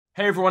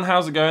Hey everyone,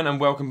 how's it going?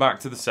 And welcome back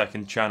to the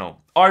second channel.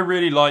 I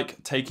really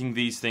like taking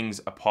these things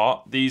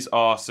apart. These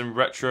are some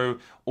retro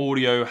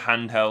audio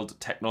handheld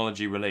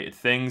technology related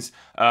things,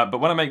 but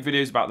when I make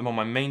videos about them on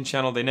my main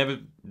channel, they never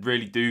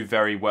really do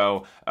very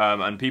well,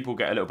 and people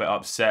get a little bit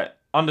upset.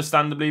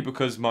 Understandably,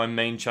 because my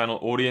main channel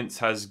audience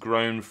has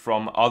grown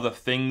from other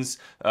things,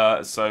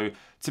 so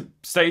to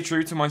stay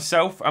true to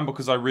myself and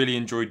because I really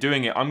enjoy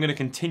doing it, I'm going to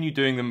continue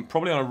doing them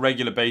probably on a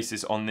regular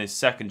basis on this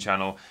second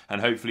channel,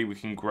 and hopefully we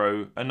can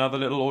grow another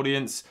little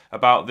audience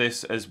about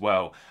this as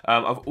well.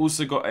 I've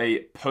also got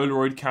a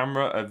Polaroid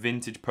camera, a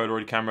vintage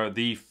Polaroid camera,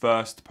 the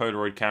first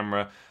Polaroid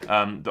camera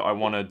that I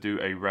want to do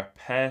a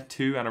repair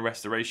to and a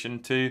restoration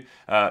to,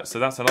 so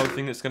that's another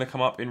thing that's going to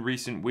come up in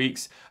recent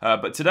weeks.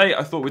 But today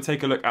I thought we'd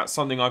take a look at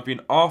something I've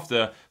been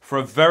after for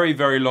a very,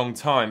 very long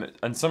time,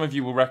 and some of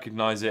you will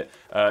recognize it.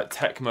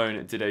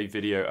 Techmoan did a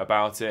video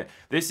about it.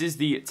 This is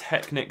the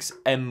Technics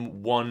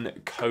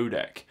M1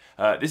 Co-Deck.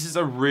 This is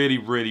a really,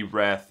 really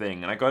rare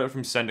thing, and I got it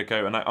from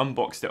Sendico and I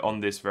unboxed it on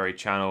this very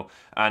channel,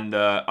 and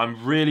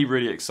I'm really,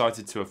 really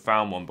excited to have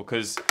found one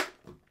because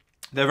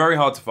they're very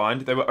hard to find.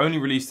 They were only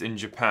released in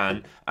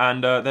Japan,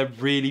 and they're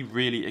really,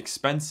 really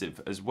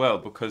expensive as well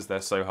because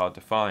they're so hard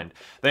to find.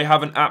 They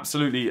have an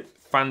absolutely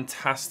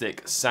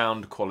fantastic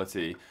sound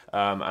quality,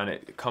 and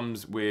it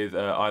comes with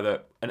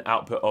either an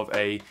output of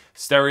a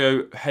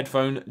stereo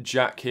headphone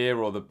jack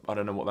here, or the, I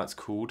don't know what that's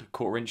called,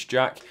 1/4-inch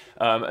jack,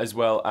 as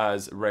well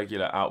as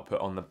regular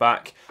output on the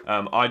back.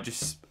 I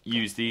just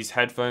use these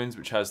headphones,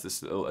 which has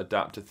this little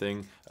adapter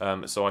thing,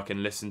 so I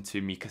can listen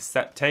to me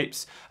cassette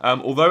tapes.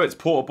 Although it's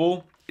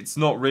portable, it's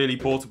not really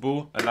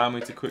portable. Allow me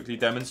to quickly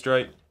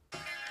demonstrate.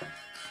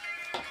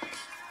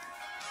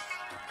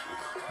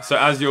 So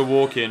as you're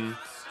walking,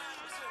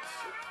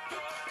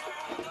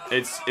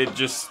 it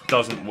just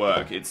doesn't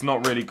work. It's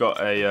not really got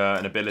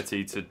an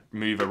ability to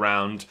move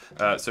around,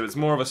 so it's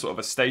more of a sort of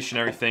a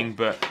stationary thing,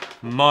 but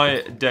my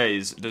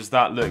days, does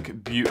that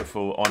look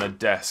beautiful on a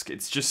desk.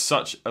 It's just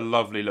such a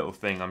lovely little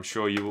thing. I'm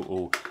sure you will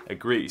all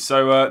agree.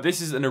 So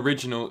this is an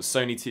original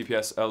Sony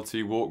TPS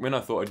L2 Walkman. I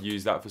thought I'd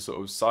use that for sort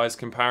of size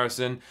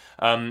comparison.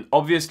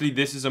 Obviously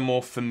this is a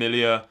more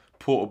familiar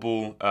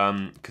portable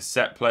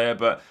cassette player,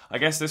 but I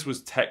guess this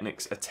was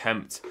Technic's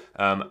attempt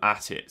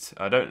at it.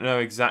 I don't know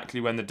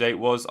exactly when the date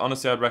was.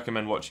 Honestly, I'd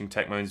recommend watching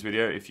Techmoan's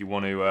video if you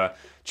want to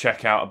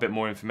check out a bit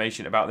more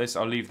information about this.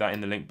 I'll leave that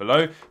in the link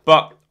below,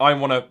 but I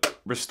want to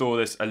restore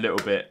this a little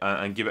bit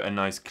and give it a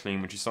nice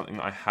clean, which is something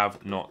that I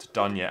have not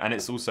done yet, and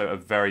it's also a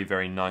very,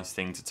 very nice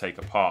thing to take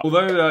apart.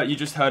 Although you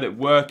just heard it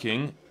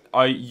working,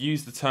 I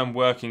use the term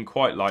working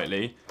quite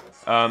lightly.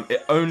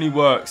 It only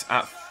works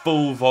at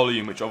full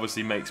volume, which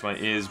obviously makes my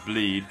ears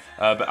bleed,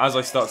 but as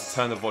I start to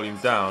turn the volume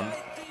down,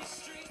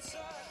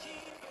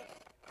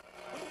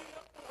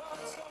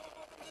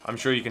 I'm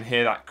sure you can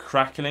hear that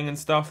crackling and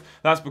stuff.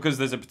 That's because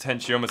there's a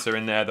potentiometer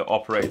in there that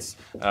operates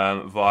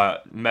via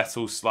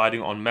metal,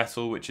 sliding on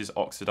metal, which is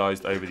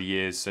oxidized over the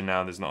years, so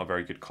now there's not a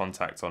very good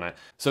contact on it.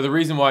 So the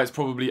reason why it's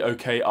probably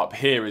okay up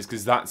here is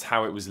because that's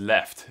how it was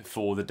left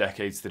for the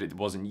decades that it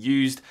wasn't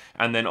used,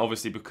 and then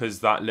obviously because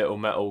that little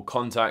metal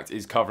contact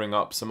is covering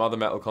up some other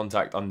metal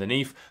contact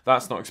underneath,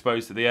 that's not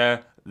exposed to the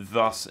air,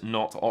 thus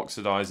not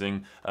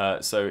oxidizing.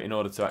 So in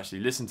order to actually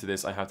listen to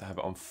this, I have to have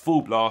it on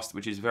full blast,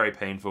 which is very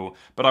painful,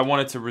 but I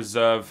wanted to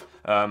reserve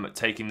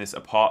taking this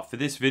apart for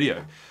this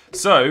video.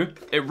 So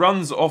it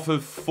runs off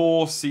of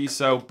 4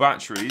 C-cell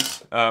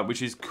batteries,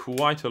 which is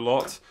quite a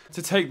lot.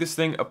 To take this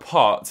thing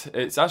apart,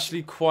 it's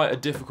actually quite a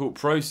difficult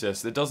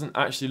process. It doesn't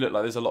actually look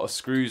like there's a lot of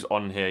screws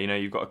on here. You know,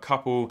 you've got a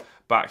couple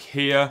back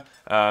here,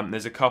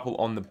 there's a couple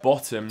on the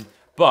bottom,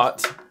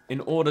 but in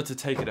order to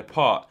take it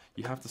apart,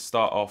 you have to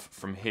start off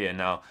from here.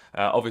 Now,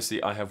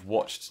 obviously I have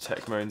watched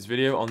Techmoan's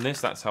video on this,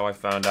 that's how I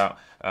found out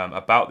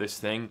about this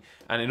thing,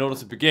 and in order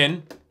to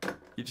begin,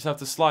 you just have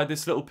to slide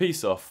this little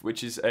piece off,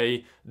 which is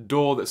a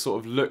door that sort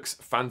of looks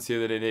fancier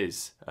than it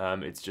is.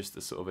 It's just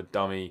a sort of a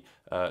dummy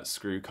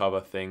screw cover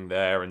thing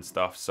there and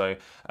stuff. So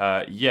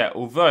yeah,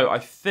 although I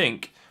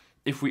think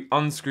if we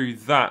unscrew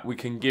that, we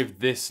can give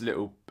this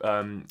little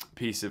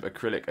piece of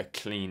acrylic a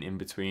clean in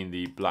between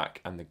the black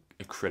and the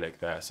acrylic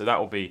there. So that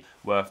will be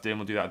worth doing.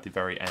 We'll do that at the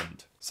very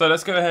end. So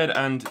let's go ahead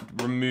and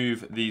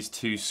remove these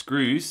 2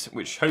 screws,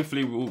 which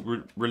hopefully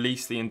will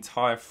release the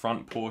entire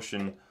front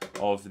portion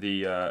of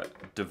the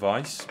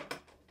device.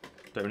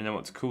 Don't really know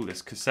what to call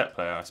this. Cassette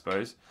player, I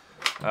suppose.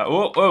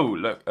 Oh,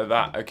 look at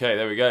that. Okay,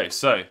 there we go.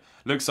 So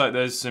looks like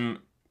there's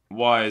some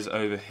wires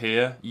over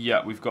here.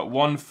 Yeah, we've got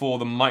one for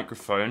the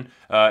microphone.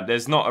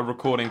 There's not a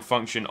recording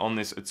function on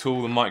this at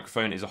all. The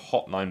microphone is a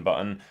hotline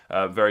button,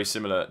 very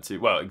similar to,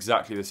 well,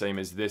 exactly the same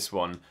as this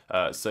one,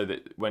 so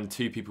that when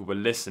 2 people were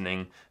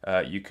listening,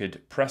 you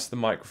could press the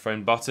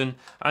microphone button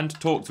and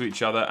talk to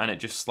each other, and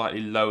it just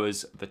slightly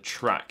lowers the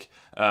track.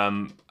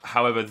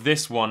 However,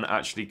 this one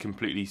actually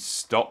completely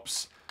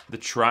stops the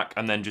track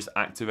and then just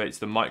activates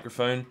the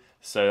microphone,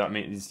 so that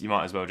means you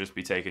might as well just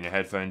be taking your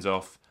headphones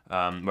off.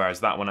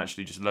 Whereas that one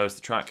actually just lowers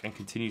the track and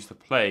continues to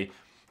play,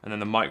 and then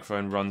the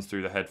microphone runs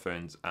through the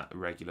headphones at a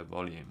regular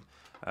volume.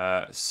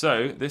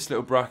 So this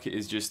little bracket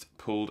is just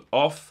pulled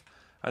off,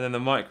 and then the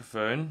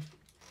microphone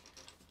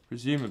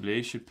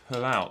presumably should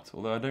pull out,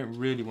 although I don't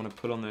really want to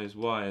pull on those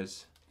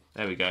wires.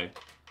 There we go.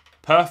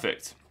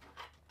 Perfect.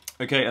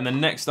 Okay, and then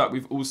next up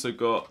we've also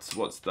got,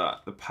 what's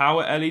that? The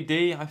power LED,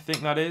 I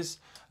think that is.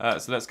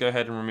 So let's go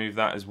ahead and remove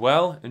that as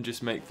well, and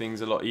just make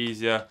things a lot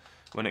easier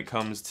when it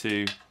comes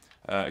to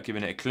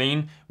giving it a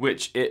clean,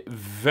 which it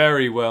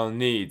very well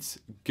needs.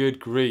 Good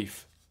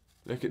grief.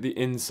 Look at the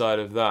inside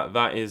of that.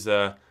 That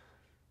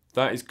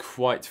is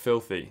quite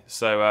filthy.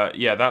 So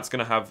yeah, that's going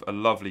to have a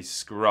lovely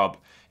scrub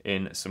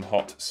in some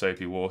hot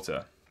soapy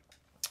water.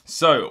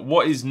 So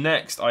what is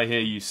next, I hear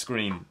you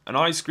scream? And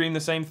I scream the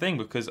same thing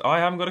because I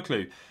haven't got a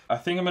clue. I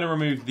think I'm going to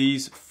remove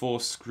these 4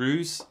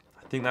 screws.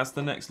 I think that's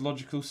the next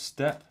logical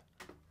step.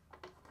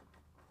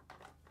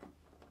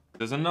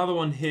 There's another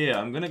one here.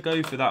 I'm going to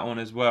go for that one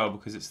as well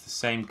because it's the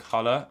same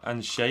colour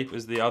and shape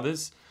as the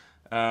others.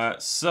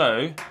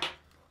 So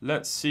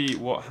let's see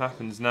what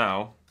happens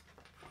now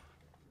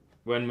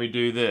when we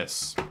do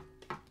this.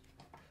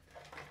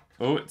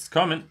 Oh, it's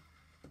coming.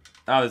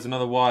 Ah, there's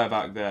another wire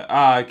back there.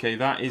 Ah, okay,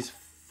 that is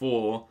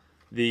for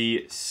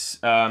the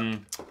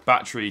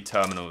battery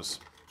terminals.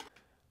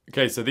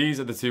 Okay, so these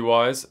are the 2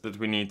 wires that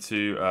we need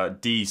to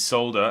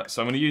desolder.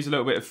 So I'm going to use a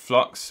little bit of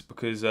flux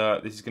because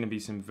this is going to be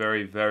some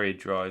very, very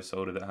dry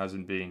solder that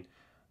hasn't been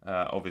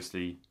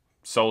obviously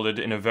soldered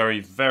in a very,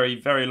 very,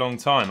 very long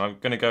time. I'm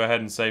going to go ahead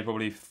and say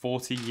probably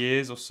 40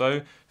 years or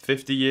so,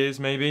 50 years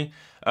maybe.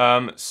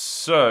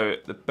 So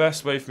the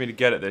best way for me to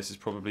get at this is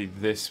probably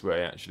this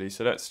way actually.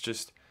 So let's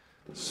just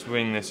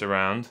swing this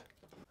around.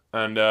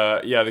 And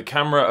yeah, the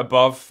camera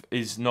above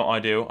is not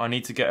ideal. I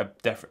need to get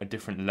a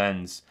different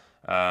lens.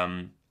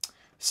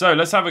 So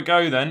let's have a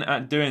go then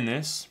at doing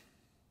this.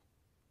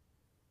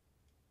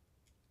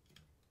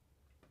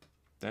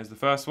 There's the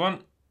first one.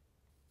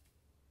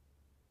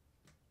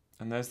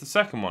 And there's the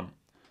second one.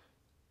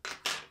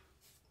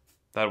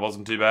 That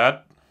wasn't too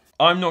bad.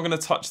 I'm not going to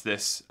touch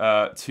this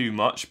too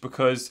much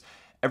because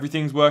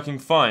everything's working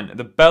fine.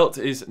 The belt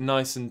is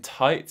nice and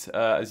tight,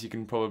 as you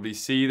can probably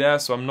see there,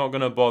 so I'm not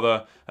going to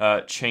bother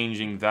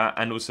changing that,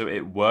 and also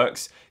it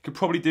works. Could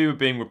probably do with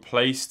being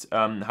replaced.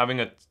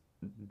 Having a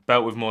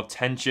belt with more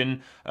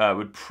tension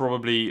would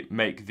probably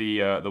make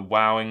the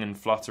wowing and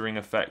fluttering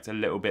effect a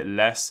little bit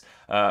less,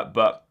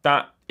 but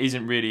that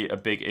isn't really a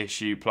big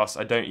issue. Plus,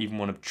 I don't even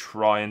want to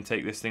try and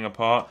take this thing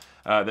apart.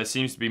 There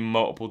seems to be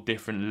multiple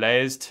different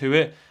layers to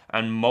it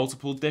and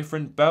multiple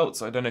different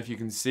belts. I don't know if you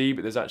can see,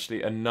 but there's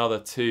actually another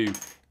 2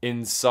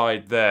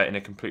 inside there in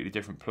a completely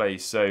different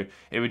place. So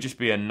it would just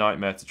be a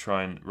nightmare to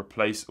try and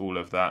replace all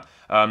of that.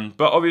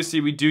 But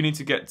obviously we do need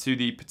to get to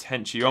the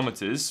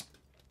potentiometers,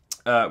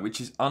 which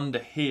is under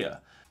here.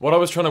 What I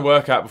was trying to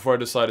work out before I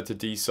decided to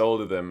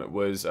desolder them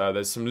was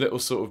there's some little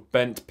sort of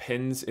bent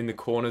pins in the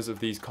corners of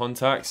these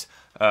contacts,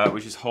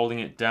 which is holding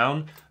it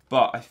down.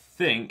 But I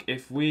think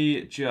if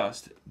we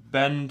just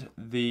bend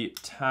the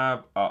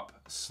tab up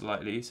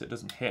slightly so it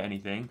doesn't hit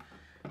anything,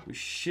 we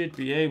should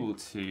be able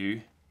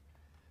to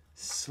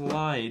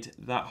slide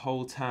that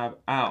whole tab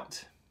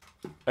out.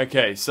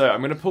 Okay, so I'm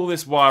going to pull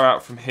this wire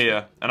out from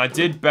here, and I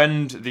did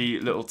bend the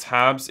little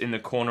tabs in the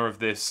corner of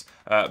this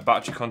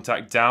battery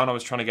contact down. I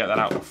was trying to get that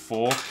out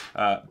before,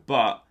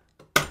 but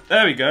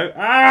there we go.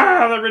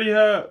 Ah, that really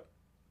hurt.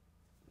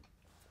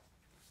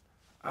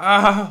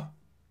 Ah,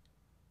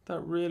 that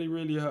really,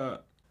 really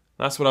hurt.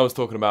 That's what I was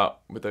talking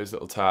about with those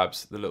little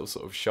tabs, the little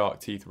sort of shark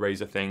teeth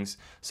razor things.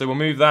 So we'll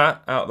move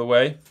that out of the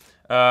way,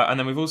 and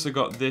then we've also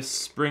got this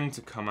spring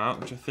to come out,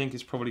 which I think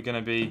is probably going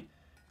to be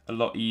a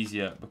lot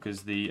easier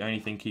because the only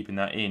thing keeping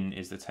that in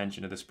is the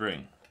tension of the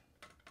spring.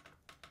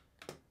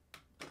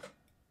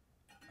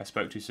 I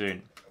spoke too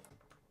soon.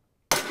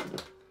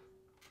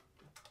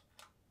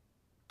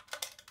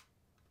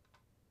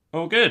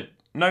 All good.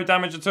 No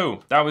damage at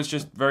all. That was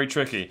just very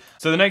tricky.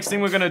 So the next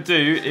thing we're going to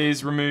do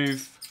is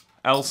remove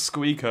El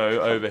Squeako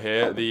over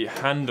here, the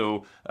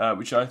handle,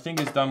 which I think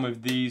is done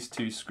with these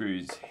 2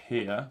 screws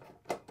here.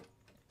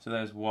 So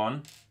there's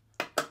one,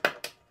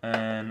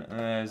 and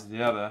there's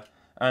the other.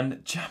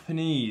 And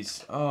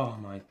Japanese, oh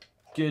my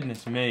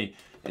goodness me,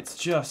 it's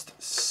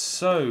just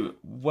so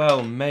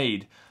well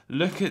made.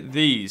 Look at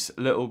these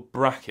little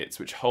brackets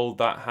which hold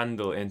that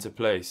handle into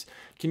place.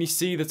 Can you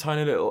see the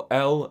tiny little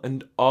L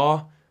and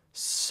R?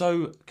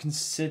 So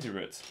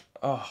considerate.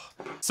 Oh.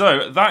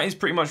 So that is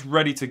pretty much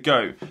ready to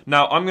go.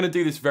 Now I'm going to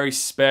do this very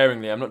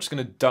sparingly. I'm not just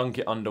going to dunk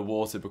it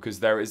underwater because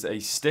there is a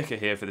sticker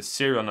here for the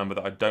serial number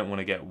that I don't want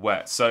to get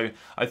wet. So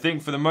I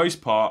think for the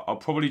most part I'll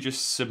probably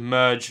just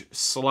submerge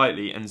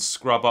slightly and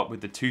scrub up with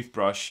the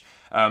toothbrush,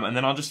 and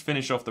then I'll just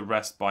finish off the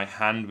rest by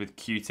hand with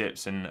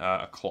Q-tips and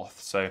a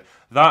cloth. So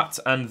that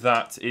and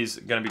that is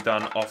going to be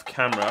done off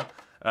camera,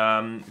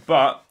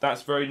 but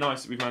that's very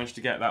nice that we've managed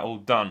to get that all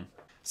done.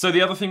 So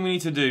the other thing we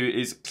need to do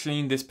is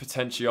clean this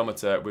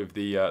potentiometer with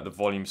the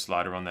volume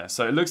slider on there.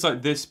 So it looks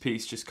like this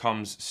piece just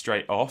comes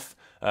straight off,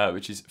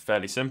 which is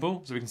fairly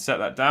simple. So we can set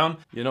that down.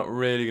 You're not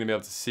really going to be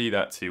able to see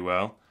that too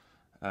well,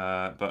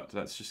 but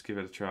let's just give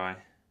it a try.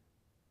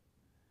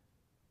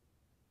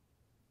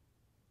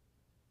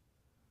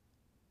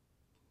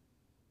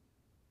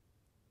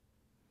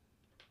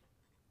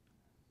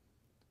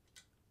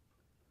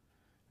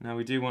 Now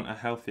we do want a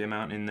healthy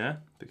amount in there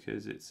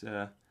because it's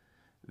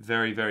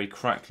very, very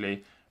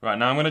crackly. Right,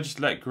 now I'm going to just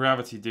let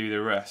gravity do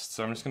the rest.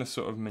 So I'm just going to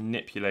sort of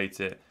manipulate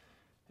it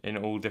in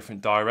all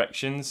different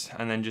directions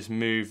and then just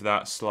move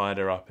that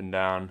slider up and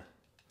down,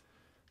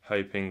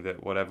 hoping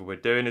that whatever we're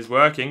doing is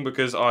working,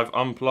 because I've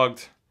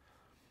unplugged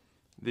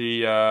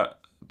the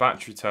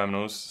battery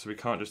terminals, so we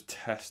can't just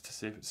test to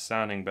see if it's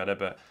sounding better,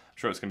 but I'm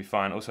sure it's going to be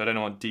fine. Also, I don't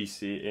know what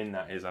DC in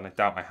that is, and I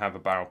doubt I have a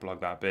barrel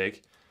plug that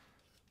big.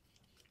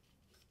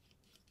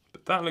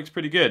 But that looks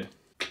pretty good.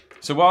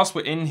 So whilst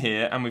we're in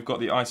here and we've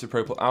got the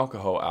isopropyl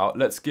alcohol out,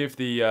 let's give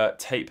the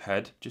tape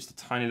head just a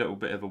tiny little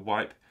bit of a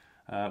wipe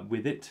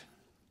with it.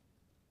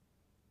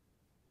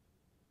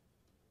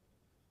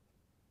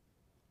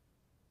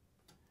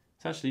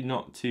 It's actually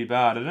not too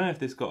bad. I don't know if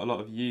this got a lot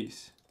of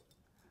use.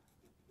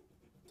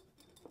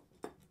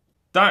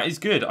 That is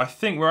good. I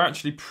think we're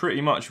actually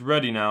pretty much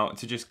ready now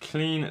to just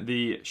clean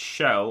the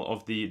shell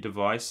of the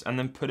device and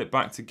then put it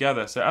back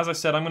together. So as I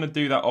said, I'm going to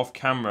do that off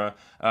camera,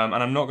 and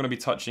I'm not going to be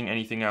touching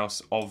anything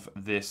else of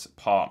this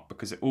part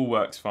because it all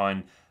works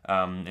fine,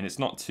 and it's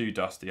not too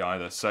dusty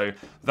either. So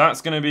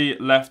that's going to be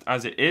left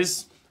as it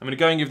is. I'm going to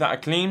go and give that a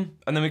clean,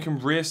 and then we can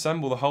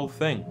reassemble the whole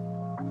thing.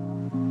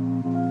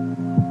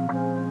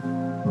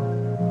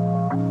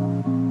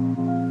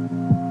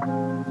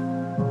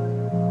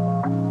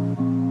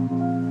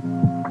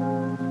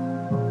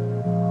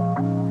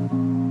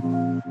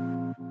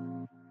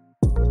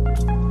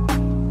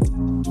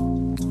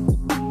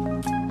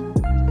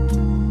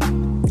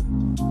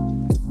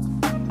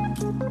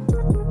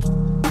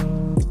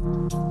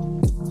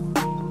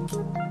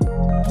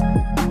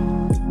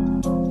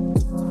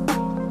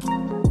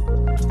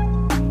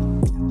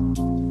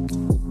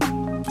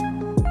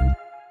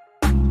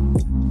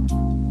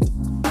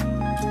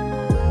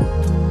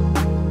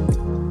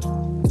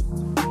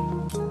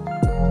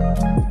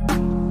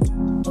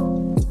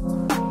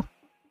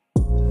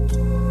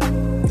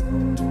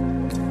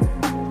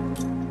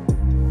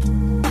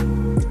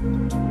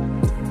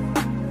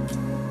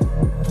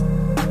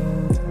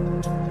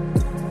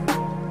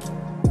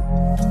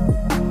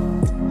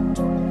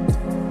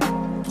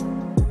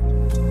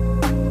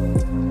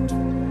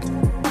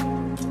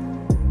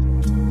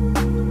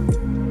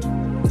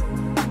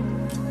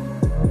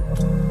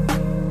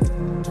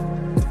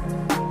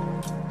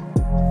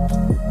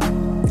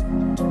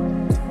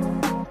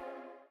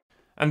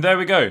 And there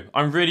we go.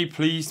 I'm really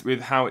pleased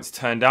with how it's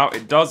turned out.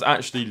 It does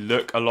actually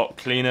look a lot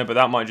cleaner, but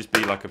that might just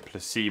be like a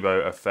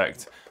placebo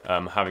effect,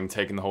 having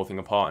taken the whole thing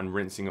apart and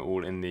rinsing it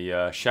all in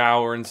the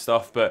shower and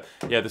stuff. But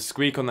yeah, the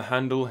squeak on the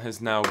handle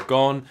has now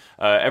gone.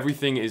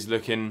 Everything is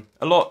looking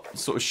a lot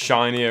sort of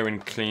shinier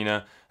and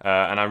cleaner.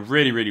 And I'm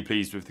really, really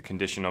pleased with the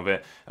condition of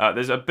it.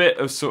 There's a bit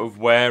of sort of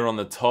wear on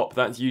the top.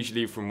 That's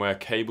usually from where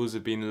cables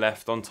have been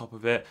left on top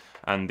of it,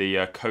 and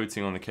the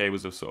coating on the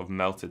cables have sort of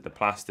melted the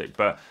plastic.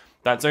 But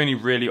that's only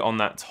really on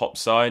that top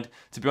side.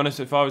 To be honest,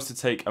 if I was to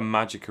take a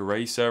magic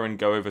eraser and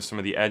go over some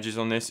of the edges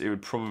on this, it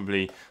would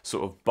probably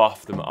sort of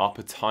buff them up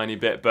a tiny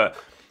bit. But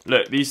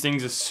look, these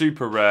things are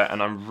super rare,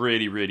 and I'm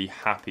really, really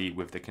happy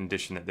with the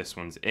condition that this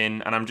one's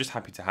in, and I'm just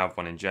happy to have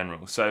one in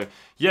general. So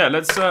yeah,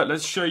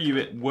 let's show you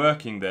it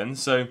working then.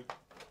 So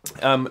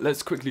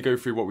let's quickly go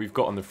through what we've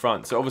got on the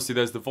front. So obviously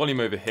there's the volume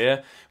over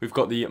here. We've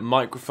got the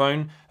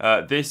microphone.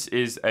 This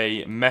is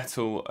a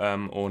metal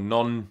or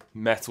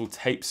non-metal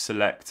tape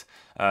select.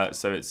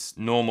 So it's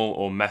normal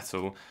or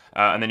metal.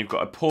 And then you've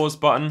got a pause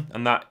button,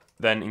 and that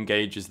then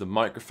engages the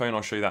microphone.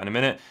 I'll show you that in a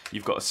minute.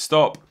 You've got a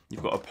stop,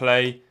 you've got a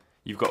play,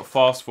 you've got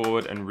fast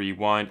forward and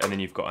rewind, and then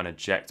you've got an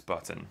eject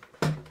button.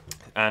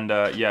 And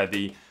yeah,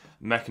 the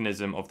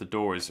mechanism of the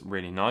door is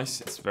really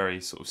nice. It's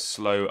very sort of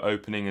slow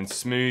opening and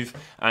smooth.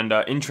 And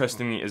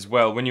interestingly as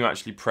well, when you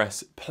actually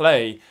press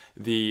play,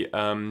 the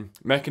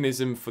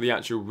mechanism for the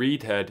actual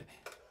read head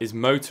is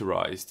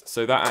motorized.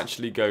 So that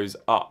actually goes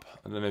up.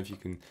 I don't know if you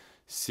can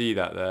see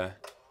that there,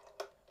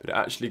 but it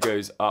actually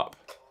goes up.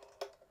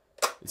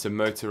 It's a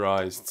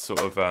motorized sort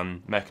of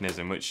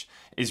mechanism, which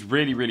is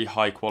really, really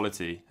high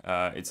quality.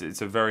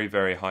 It's a very,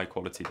 very high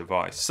quality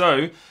device.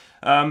 So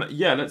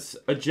yeah, let's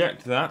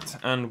eject that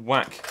and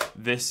whack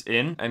this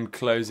in and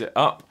close it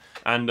up.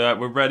 And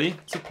we're ready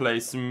to play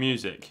some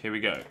music. Here we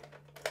go.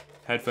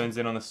 Headphones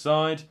in on the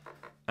side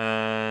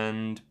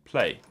and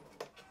play.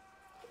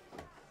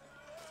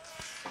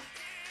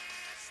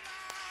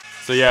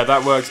 So yeah,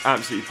 that works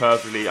absolutely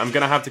perfectly. I'm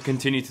going to have to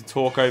continue to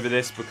talk over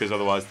this because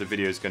otherwise the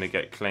video is going to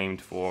get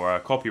claimed for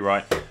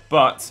copyright.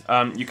 But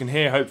you can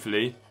hear,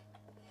 hopefully,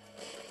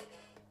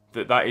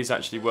 that that is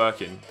actually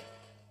working,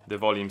 the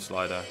volume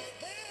slider.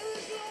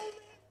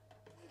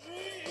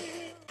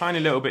 Tiny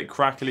little bit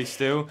crackly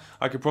still.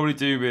 I could probably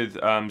do with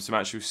some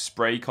actual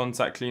spray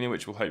contact cleaner,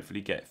 which will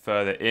hopefully get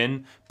further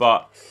in.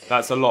 But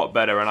that's a lot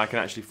better, and I can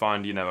actually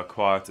find, you know, a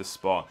quieter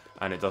spot,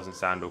 and it doesn't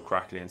sound all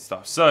crackly and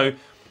stuff. So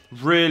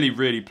really,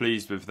 really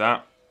pleased with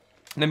that.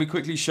 Let me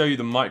quickly show you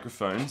the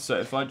microphone. So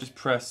if I just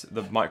press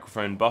the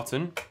microphone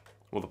button,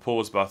 or the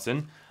pause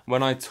button,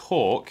 when I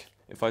talk,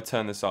 if I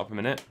turn this up a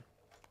minute,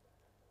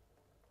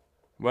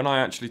 when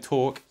I actually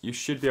talk, you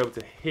should be able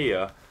to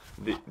hear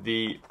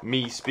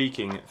me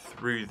speaking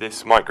through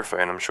this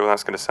microphone. I'm sure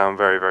that's going to sound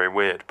very, very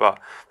weird, but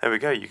there we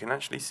go. You can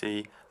actually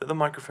see that the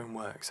microphone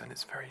works, and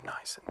it's very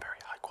nice and very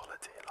high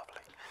quality,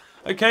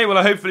 lovely. Okay,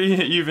 well,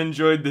 hopefully you've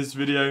enjoyed this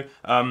video.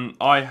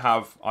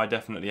 I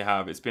definitely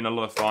have. It's been a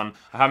lot of fun.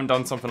 I haven't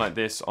done something like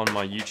this on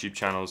my YouTube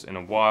channels in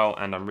a while,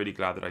 and I'm really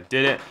glad that I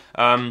did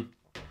it.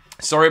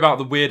 Sorry about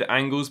the weird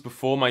angles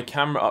before. My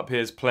camera up here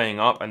is playing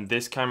up, and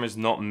this camera is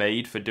not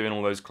made for doing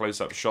all those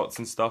close-up shots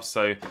and stuff,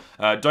 so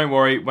don't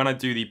worry. When I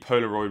do the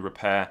Polaroid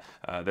repair,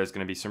 there's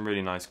going to be some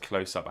really nice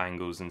close-up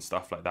angles and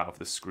stuff like that of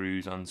the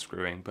screws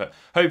unscrewing. But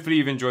hopefully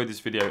you've enjoyed this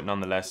video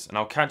nonetheless, and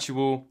I'll catch you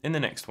all in the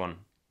next one.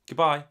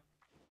 Goodbye.